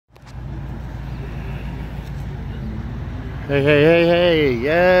Hey, hey, hey, hey.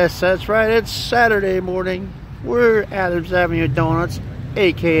 Yes, that's right. It's Saturday morning. We're Adams Avenue Donuts,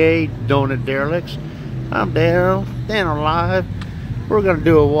 aka Donut Derelicts. I'm Dano Live. We're going to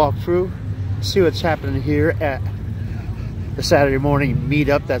do a walkthrough, see what's happening here at the Saturday morning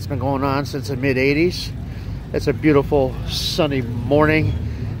meetup that's been going on since the mid-80s. It's a beautiful sunny morning,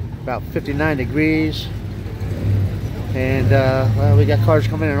 about 59 degrees. And, well, we got cars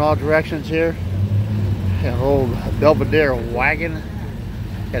coming in all directions here. Got an old Belvedere wagon.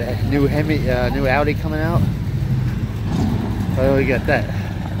 Got a new new Audi coming out. Oh, we got that.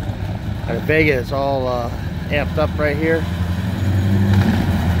 Got a Vega. It's all amped up right here.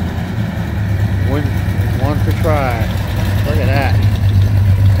 One to try. Look at that.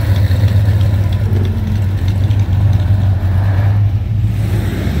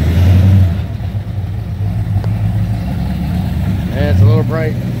 Yeah, it's a little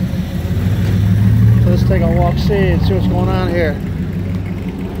bright. Let's take a walk, see what's going on here.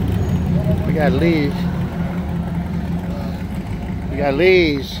 We got Lee's. We got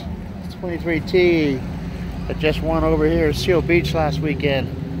Lee's 23T that just won over here at Seal Beach last weekend.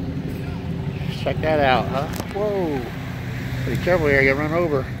 Check that out, huh? Whoa. Pretty careful here, you run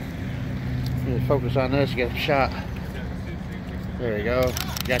over. Need to focus on this, get a shot. There you go.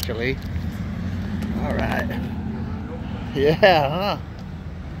 Got you, Lee. All right. Yeah, huh?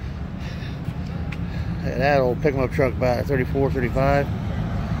 Look at that old pickup truck, about 34, 35.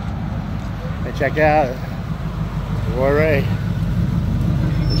 Hey, check out Roy Ray.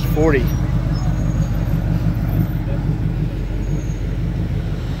 It's 40.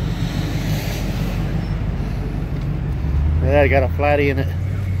 Yeah, I got a flatty in it.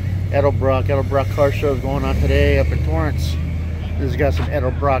 Edelbrock car show is going on today up in Torrance. This has got some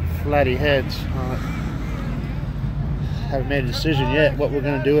Edelbrock flatty heads on it. Haven't made a decision yet what we're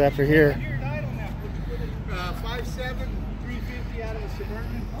gonna do after here. 5.7, 350 out of the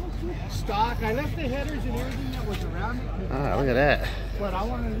Suburban stock. I left the headers and everything that was around it. Ah, look at that. But I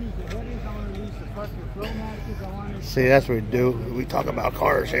want to use the headers, I want to use the fucking Flowmatic's, I want to... See, that's what we do. We talk about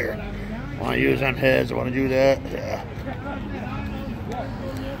cars here. I want to use them heads, I want to do that. Yeah.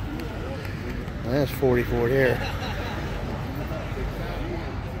 That's 40 Ford here.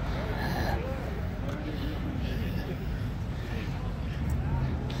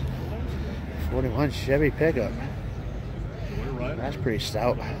 '41 Chevy pickup. That's pretty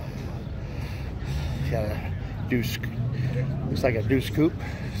stout. Got a Deuce. Looks like a Deuce coupe.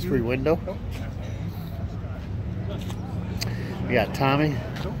 3-window. We got Tommy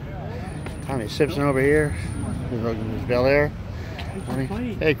Simpson over here. His Bel Air.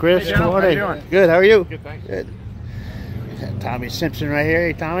 Hey Chris, hey, good morning. How you doing? Good. How are you? Good, thanks. Good. Tommy Simpson right here.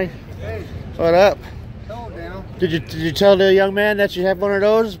 Hey Tommy. Hey. What up? Hello, Dano. Did you tell the young man that you have one of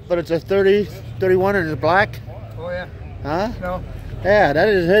those, but it's a 31 and it's black? Oh yeah. Huh? No. Yeah, that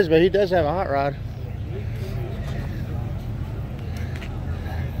is his, but he does have a hot rod.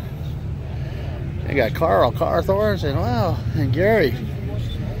 They got Carl Thorns and wow, and Gary.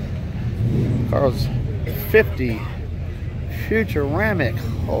 Carl's 50 Futuramic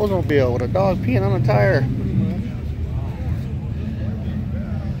Oldsmobile with a dog peeing on a tire.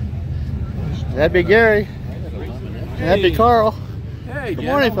 That'd be Gary. That'd be Carl. Hey, good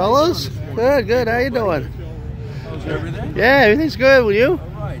morning, fellas. Good. How you doing? How's everything? Yeah, everything's good with you. All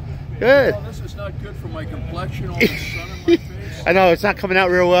right. Good. Well, this is not good for my complexion. All the sun in my face. I know it's not coming out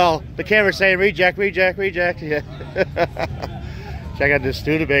real well. The camera's saying reject. Yeah. Check out this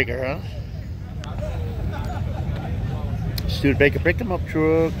Studebaker, huh? Studebaker pickup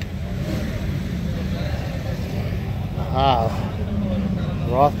truck. Wow.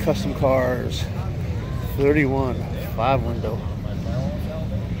 Roth Custom Cars. 31, 5-window.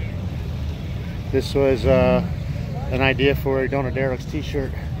 This was an idea for a Donut Derelicts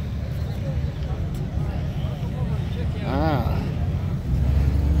t-shirt.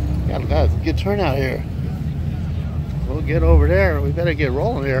 Got a good turnout here. We'll get over there. We better get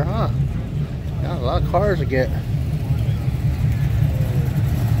rolling here, huh? Got a lot of cars to get.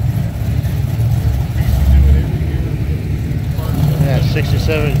 Yeah,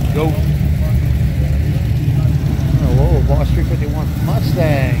 67 Goat. Oh, whoa, Boss 351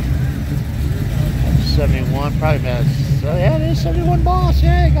 Mustang. That's 71, probably about. Yeah, it is 71 Boss.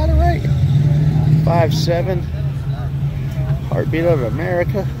 Yeah, got it right. 5.7. Heartbeat of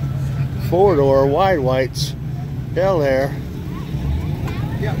America. 4-door wide whites. Bel Air.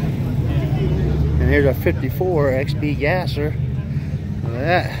 Yeah. And here's a 54 XB gasser. Look at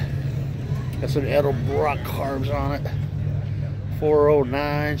that. Got some Edelbrock carbs on it.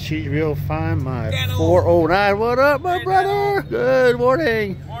 409. She's real fine. My Dano. 409. What up, my brother? Good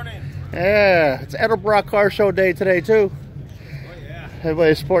morning. Morning. Yeah, it's Edelbrock car show day today too.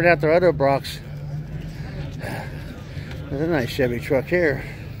 Everybody's sporting out their other Brocs. There's a nice Chevy truck here.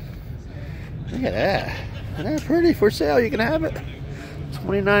 Look at that. Isn't that pretty? For sale, you can have it.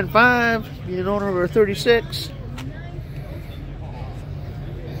 $29,500. Be an owner over 36.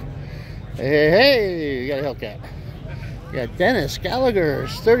 Hey, you got a Hellcat. You got Dennis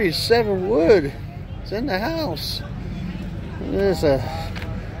Gallagher's 37 wood. It's in the house. There's a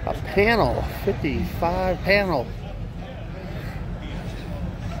panel, 55 panel.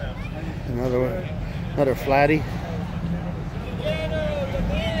 Another flatty.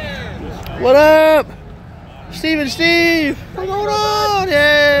 What up? Steve, what's going on?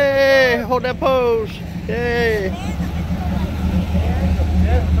 Yay! Hold that pose. Yay!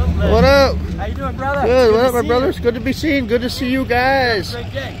 What up? How you doing, brother? Good. What up, my brothers? Good to be seen. Good to see you guys.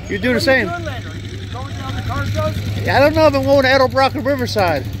 Great day. You do the same. What are you doing later? Are you going down the car shows? I don't know if I'm going to Edelbrock or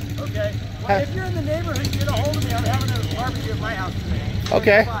Riverside. Okay. Well, if you're in the neighborhood, get a hold of me. I'm having a barbecue at my house today.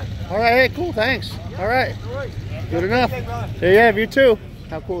 Okay. All right. Hey, cool. Thanks. All right. Good enough. There you have you too.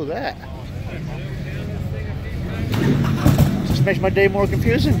 How cool is that? Just makes my day more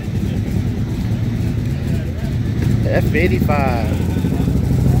confusing. F85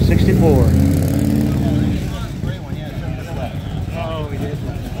 64.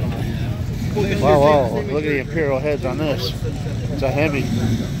 Wow, look at the Imperial heads on this. It's a Hemi.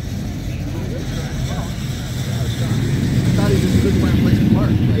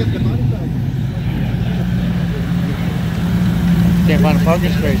 Can't find a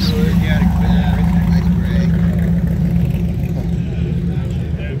parking space.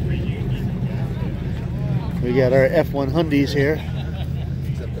 We got our F1 Hyundais here.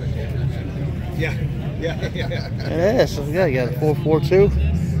 Yeah, so we got a 442,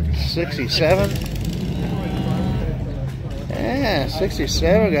 67. Yeah,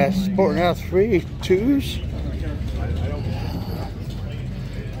 67. Got sporting out 3 2s.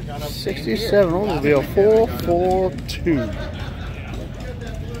 67 Oldsmobile 442.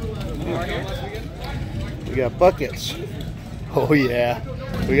 We got buckets. Oh yeah,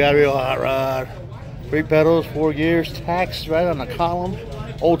 we got a real hot rod. 3 pedals, 4 gears, tax right on the column.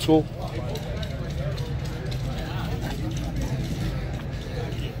 Old school.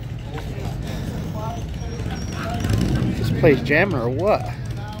 This place jamming or what?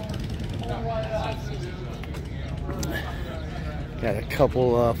 Got a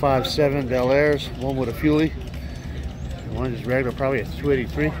couple 5.7 Bel Airs, one with a fuelie, one just regular, probably a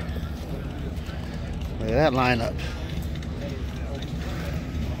 283. Look at that lineup.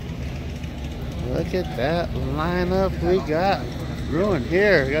 Look at that lineup we got brewing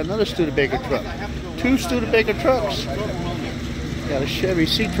here. We got another Studebaker truck. 2 Studebaker trucks. Got a Chevy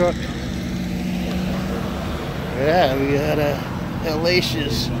C-Truck. Yeah, we got a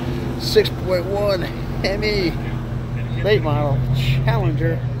Hellacious 6.1 Hemi late model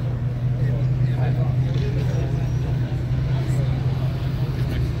Challenger.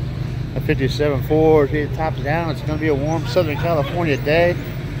 A 57 Ford. Here it tops down. It's going to be a warm Southern California day.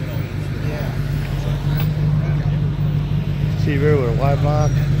 See here with a wide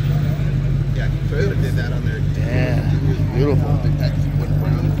block. Yeah, Toyota did that on their. Yeah, beautiful.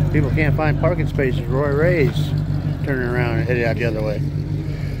 People can't find parking spaces. Roy Ray's turning around and headed out the other way.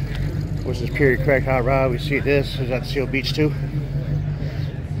 What's this period crack hot rod? We see this. Is that Seal Beach too?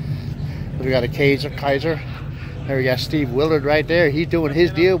 We got a Kaiser. There we got Steve Willard right there. He's doing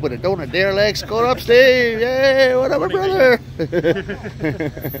his deal with a donut Derelicts. Go up, Steve! Yay! What up, my brother? It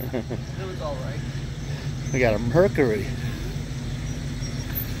was all right. We got a Mercury.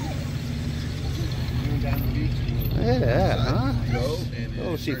 Look at that, huh? Go and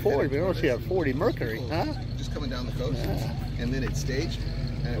Oh, see 40, we don't see a 40 Mercury, huh? just coming down the coast, Yeah. and then it staged,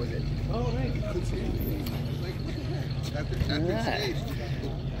 and it was it. Oh, right. After it staged,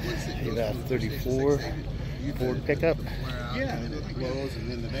 once it You goes got from 34 you Ford can pickup. wear out, and then it blows, and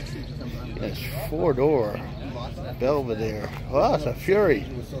then the next stage comes on. Yes, 4-door Belvedere. Oh, it's a Fury.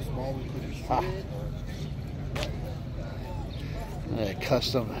 It was so small we couldn't see Ah. it.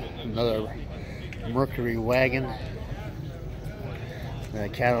 Custom, another Mercury wagon.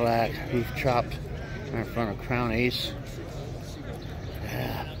 Cadillac roof chopped right in front of Crown Ace.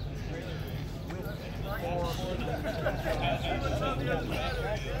 Yeah.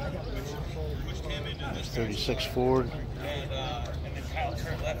 That's 36 Ford.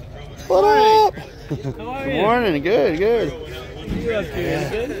 What up? Good morning. Good.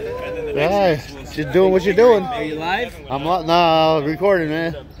 Yeah, just doing what you're doing. Are you live? I'm no recording,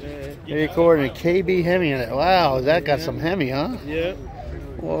 man. You're recording a KB Hemi in it. Wow, that got some Hemi, huh? Yeah.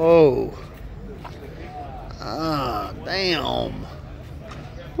 Whoa. Ah, damn.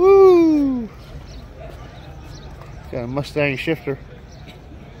 Woo. Got a Mustang shifter.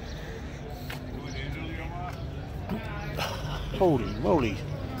 Holy moly.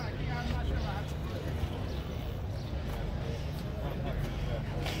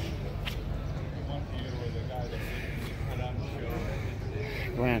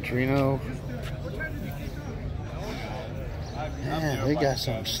 Gran Torino. Man, they got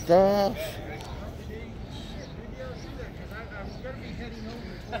some stuff.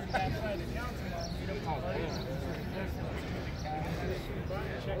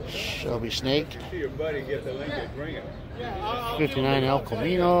 Shelby Snake. 59 El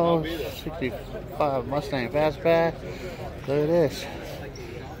Camino. 65 Mustang Fastback. Look at this.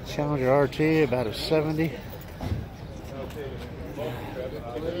 Challenger RT, about a 70.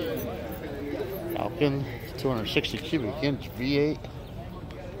 Falcon, 260 cubic inch V8.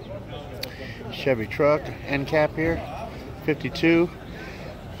 Chevy truck, end cap here, 52.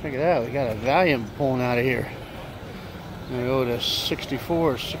 Check it out, we got a Valiant pulling out of here. I'm gonna go to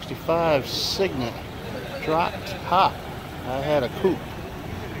 64, 65 Signet, drop top. I had a coupe.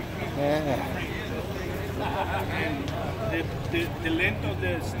 Yeah. The length of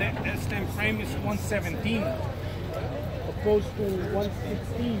the stem frame is 117 opposed to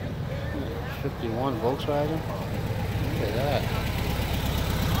 116. 51 Volkswagen. Look at that.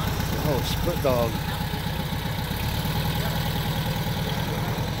 Oh, split dog.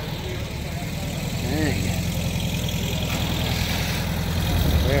 Dang.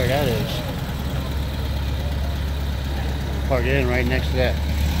 There that is. Parked in right next to that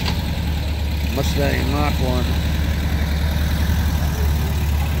Mustang Mach 1.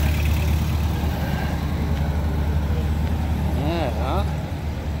 Yeah, huh?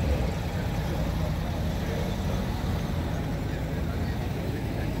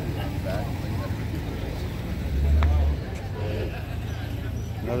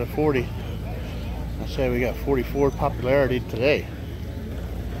 Another 40. I say we got 44 popularity today.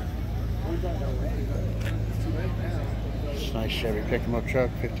 It's a nice Chevy pick-em-up truck,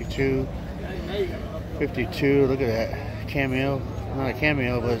 52. 52, look at that. Cameo. Not a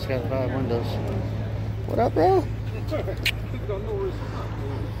cameo, but it's got 5 windows. What up, bro?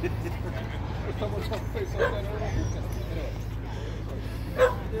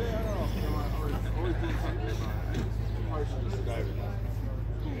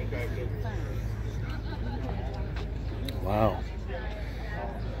 Wow.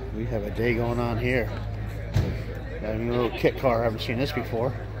 We have a day going on here. Got a new little kit car. I haven't seen this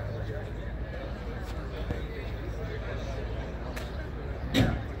before.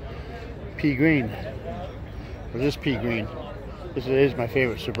 Pea green. Or this pea green. This is my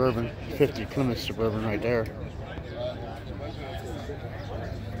favorite Suburban. 50 Plymouth Suburban right there.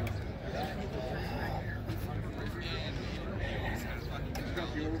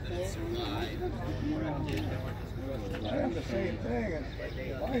 The same thing, and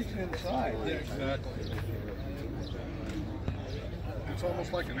lights inside. Yeah, exactly. It's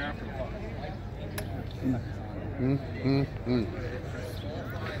almost like an afterthought. Ooh,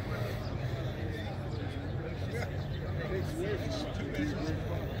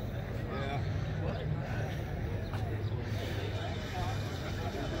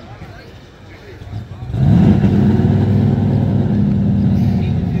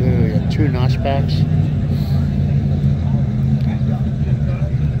 we got 2 notchbacks.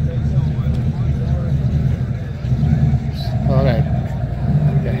 Oh,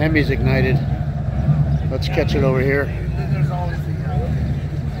 the Hemi's ignited. Let's catch it over here.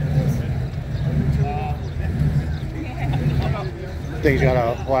 Thing's got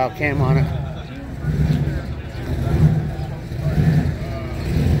a wild cam on it.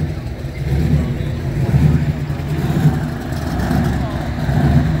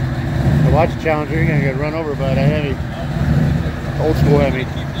 So watch the Challenger, you're gonna get run over by the Hemi. Old school Hemi.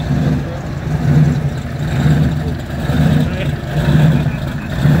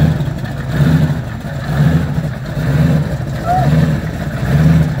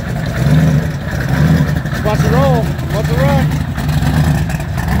 Watch it roll. Watch it run.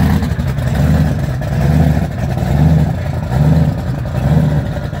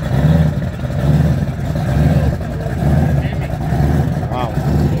 Wow.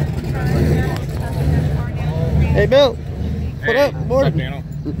 Hey, Bill. What up? Morning. Dano?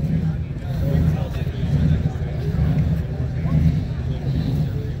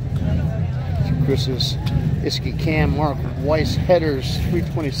 Chris's Iski Cam Mark Weiss headers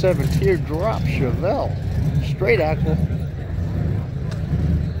 327 teardrop Chevelle. Straight axle.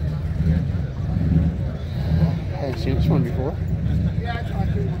 Hadn't seen this one before.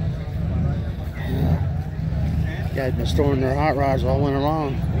 Guys been storing their hot rods all winter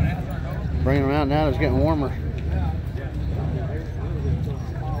long. Bringing them out now, it's getting warmer.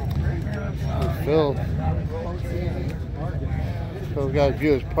 Filled. So we got to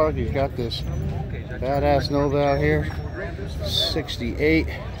view his park. He's got this badass Nova out here. 68,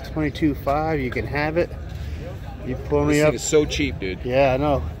 22.5. You can have it. You pony This up. thing is so cheap, dude. Yeah, I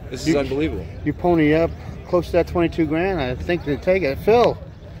know. This is unbelievable. You pony up close to that 22 grand. I think they take it. Phil,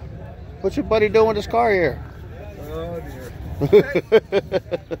 what's your buddy doing with this car here? Oh dear.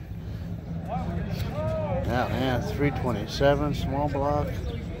 Yeah, man, 327 small block.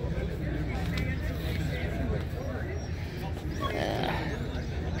 Yeah.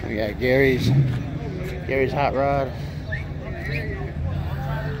 We got Gary's hot rod.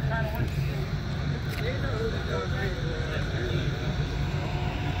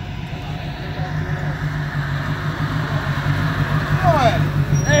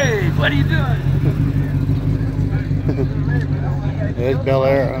 Hey, what are you doing? There's Bel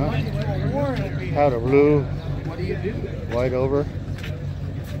Air, huh? Powder blue, What do you do? white over.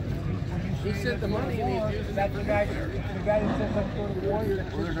 He sent the money and that's the guy that says let's go to the Warriors.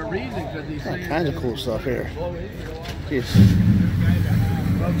 Well, there's a reason because he's All saying kinds of cool stuff here. Jeez.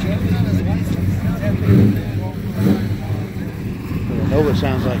 What the Nova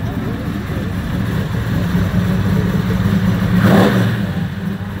sounds like.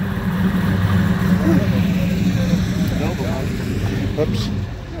 Oops.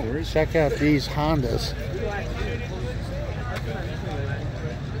 Check out these Hondas.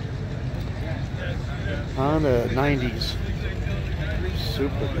 Honda 90s.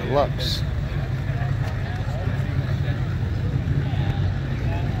 Super Deluxe.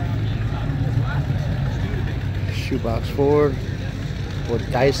 Shoebox Ford with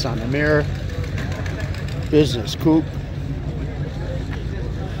dice on the mirror. Business coupe.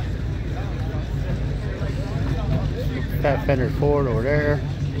 Fat fender Ford over there.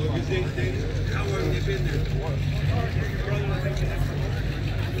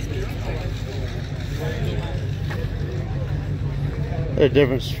 There's a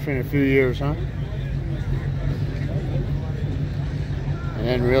difference between a few years, huh? And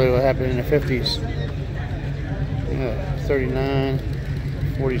then really what happened in the 50s. 39,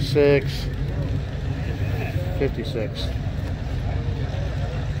 46, 56.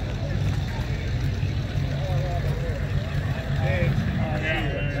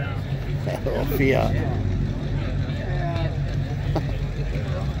 That little Fiat.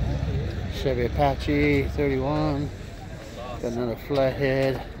 Chevy Apache 31. Got another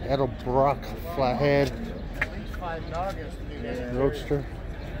flathead. Edelbrock flathead. Roadster.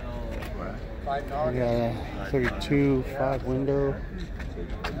 We got a 32 5 window.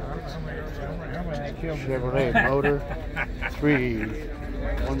 Chevrolet motor. 3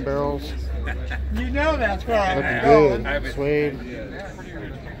 1 barrels. you know that's where Looking good. Suede.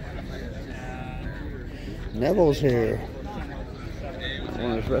 Neville's here.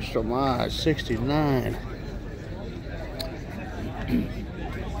 One of his Retro Mod 69.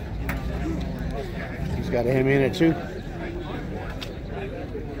 He's got him in it too.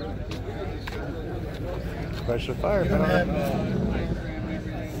 Special fire power.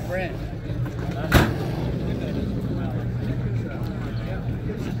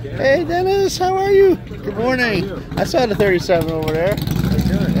 Hey Dennis, how are you? Good morning. I saw the 37 over there.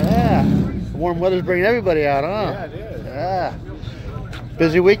 Yeah. Warm weather's bringing everybody out, huh? Yeah, it is. Yeah.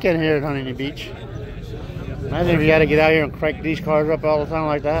 Busy weekend here at Huntington Beach. Imagine if you had to get out here and crank these cars up all the time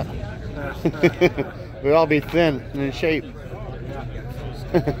like that. We'd all be thin and in shape.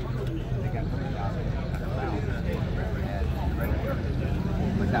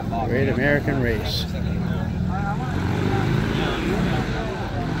 Great American Race.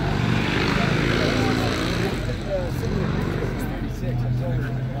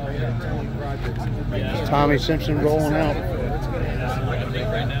 Tommy Simpson rolling out.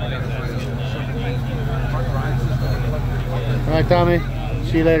 All right, Tommy.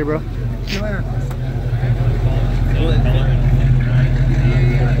 See you later, bro. See you later.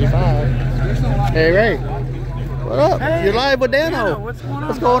 Hey, Ray. What up? Hey, You're live with Dano. Dano, what's going on?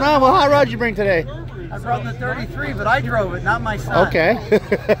 What's going on? What hot rod you bring today? I brought the 33, but I drove it, not my son. Okay.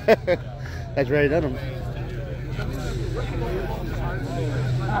 That's Ray Dunham.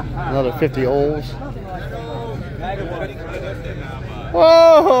 Another 50 Olds.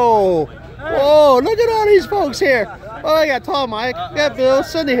 Whoa! Whoa! Look at all these folks here. Oh, I got Tall Mike, we got Bill,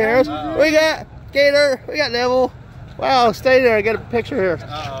 Cindy Harris, we got Gator, we got Neville. Wow, stay there, I got a picture here.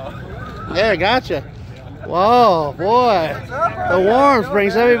 There, gotcha. Whoa, boy. The warmth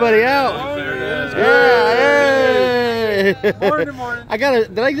brings everybody out. Yeah, hey. Morning, morning.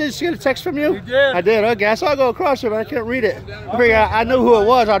 Did I just get a text from you? You did. I did, okay. I saw it go across here, but I couldn't read it. I figured I knew who it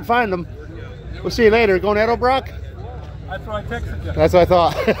was, I'd find them. We'll see you later. Going to Edelbrock? That's why I texted you. That's what I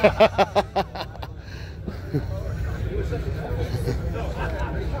thought.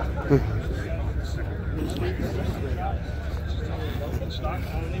 Got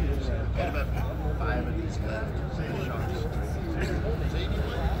about 5 of these left. Sand sharks.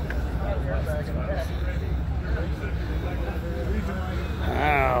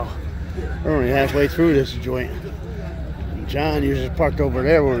 Wow. We're only halfway through this joint. John usually parked over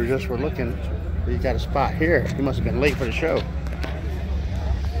there where we just were looking. He got a spot here. He must have been late for the show.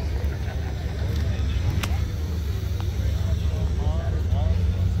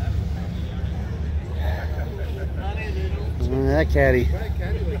 That caddy.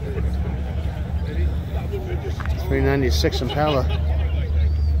 396 Impala.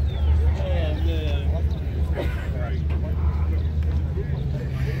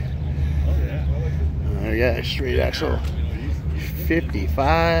 There you go, straight axle.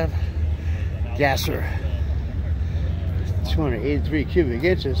 55 gasser. 283 cubic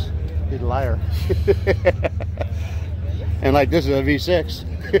inches. He's a liar. And like this is a V6.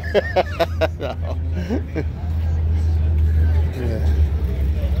 No. Yeah.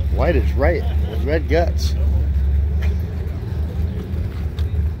 White is right with red guts.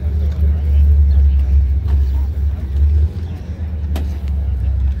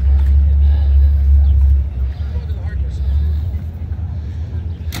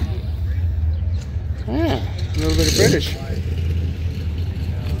 Ah, a little bit of British.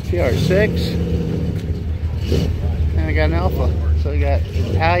 TR6. And I got an Alpha. So we got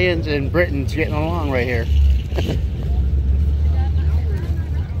Italians and Britons getting along right here.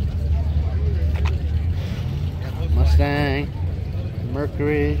 Mustang,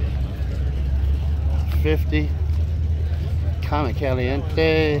 Mercury, 50, Comet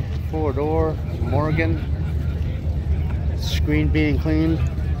Caliente, 4-door, Morgan, screen being cleaned,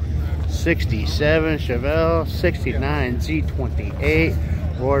 67 Chevelle, 69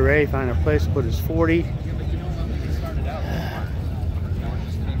 Z28, Roy Ray found a place to put his 40.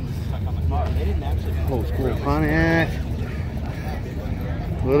 Old school Pontiac.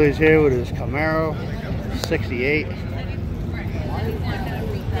 Willie's here with his Camaro, 68.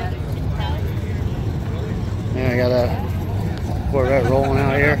 And I got a Corvette rolling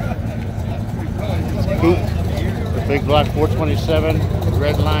out here. Coupe, the big black 427,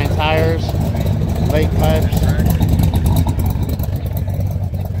 red line tires, lake pipes.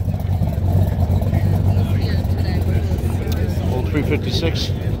 Old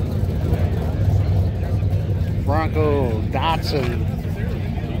 356. Bronco, Datsun,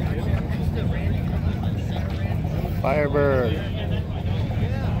 Firebird.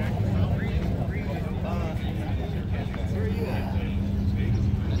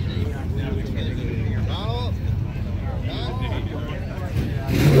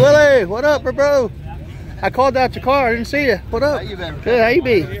 Willie, what up, bro? I called out your car. I didn't see you. What up? How you been? Good. How you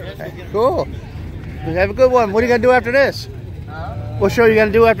be? Cool. Have a good one. What are you gonna do after this? What show are you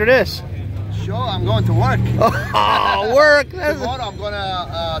gonna do after this? Sure, I'm going to work. Oh, work. Tomorrow I'm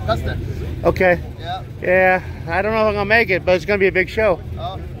gonna test it. Okay. Yeah. Yeah. I don't know if I'm gonna make it, but it's gonna be a big show.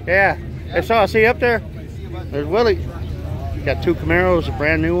 Oh. Yeah. Hey, so I'll see you up there. See you, bud. There's Willie. Got two Camaros, a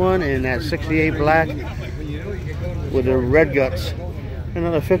brand new one, and that 68 black with the red guts.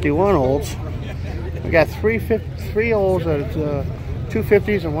 Another 51 olds. We got three olds at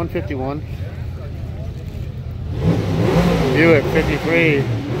 250s and 151. Buick 53.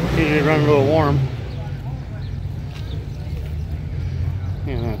 Usually run a little warm.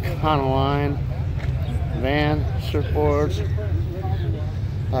 And a Econoline van, surfboards.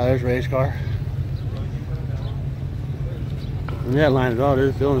 There's Ray's car. And that line is all it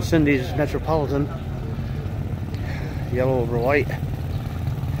is. Building Cindy's Metropolitan. Yellow over white.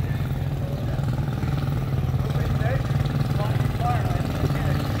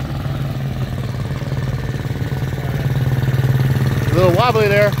 A little wobbly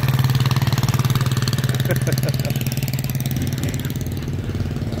there.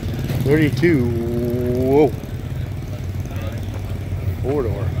 $32. Whoa.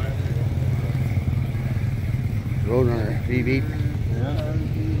 4-door. Roadrunner VV.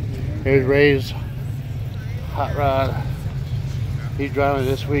 Here's Ray's hot rod. He's driving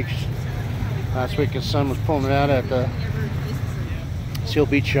this week's. Last week his son was pulling it out at the Seal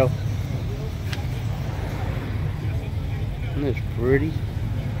Beach show. Isn't this pretty?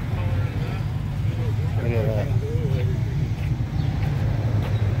 Look at that.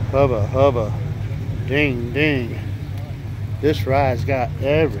 Hubba, hubba. Ding, ding. This ride's got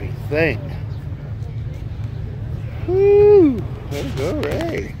everything. Woo! Way to go,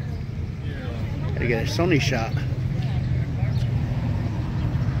 Ray. Gotta get a Sony shot.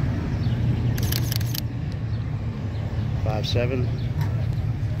 .57.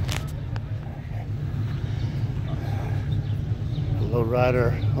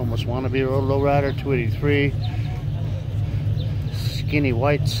 Lowrider, almost wannabe lowrider, 283. Skinny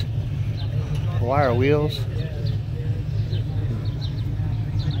whites, wire wheels.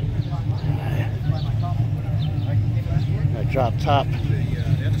 That drop top,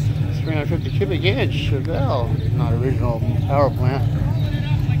 350 cubic inch Chevelle, not original power plant.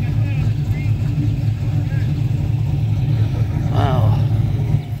 Wow.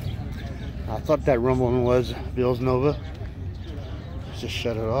 I thought that rumbling was Bill's Nova. Just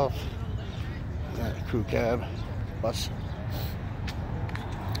shut it off. That crew cab bus.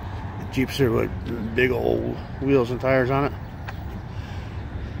 The Jeeps are with big old wheels and tires on it.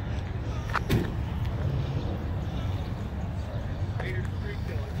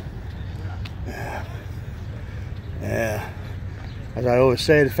 Yeah. As I always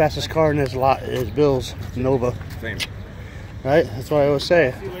say, the fastest car in this lot is Bill's Nova. Same. Right? That's what I always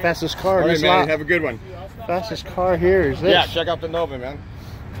say. Fastest car in this lot. Have a good one. Fastest car here is this. Yeah, check out the Nova, man.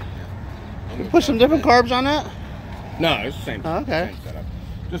 You put some different carbs on that? No, it's the same. Oh, okay. Same setup.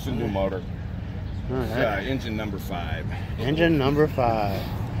 Just a new motor. All right. Engine number 5. Engine number 5.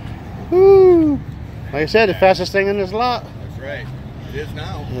 Woo! Like I said, the fastest thing in this lot. That's right. It is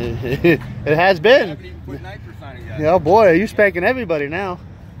now. It has I been. haven't even put nitrous on it yet. Yeah, oh boy, you're spanking everybody now.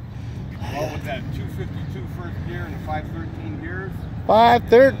 Well, with that 252 first gear and the 513 gears.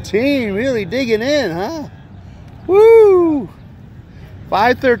 513, really digging in, huh? Woo!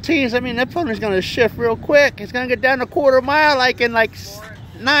 513s, I mean, that pony's going to shift real quick. It's going to get down a quarter mile like in like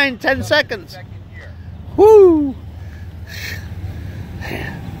 9-10 seconds. Woo!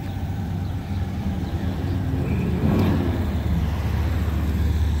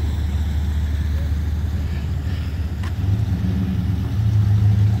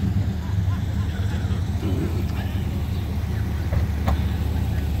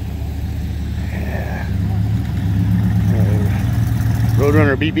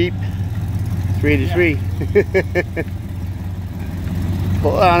 Roadrunner beep beep, 383.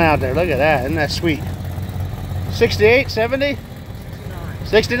 Pull on out there, look at that, isn't that sweet? 68, 70?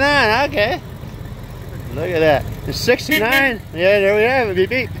 69, okay. Look at that. It's 69, yeah, there we have it, beep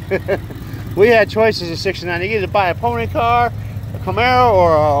beep. We had choices of 69. You can either buy a pony car, a Camaro,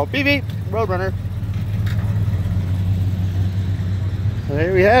 or a beep beep Roadrunner. So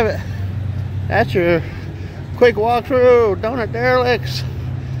there we have it. That's your quick walkthrough, Donut Derelicts,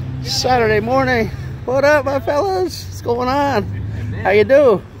 Saturday morning. What up, my fellas? What's going on? How you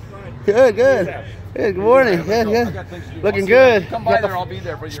do? Good, good. Good morning. Good, good. Looking good. Come by there, I'll be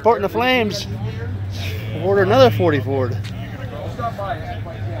there for you. Sporting the flames. Order another 40 Ford.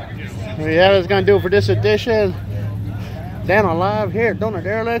 There you have it. It's going to do it for this edition. Dano Live here at Donut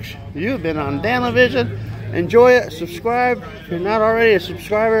Derelicts. You've been on Dano Vision. Enjoy it. Subscribe if you're not already a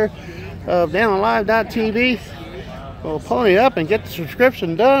subscriber of DanoLive.tv. Well, pony up and get the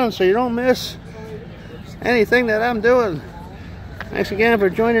subscription done so you don't miss anything that I'm doing. Thanks again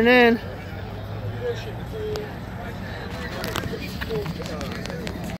for joining in.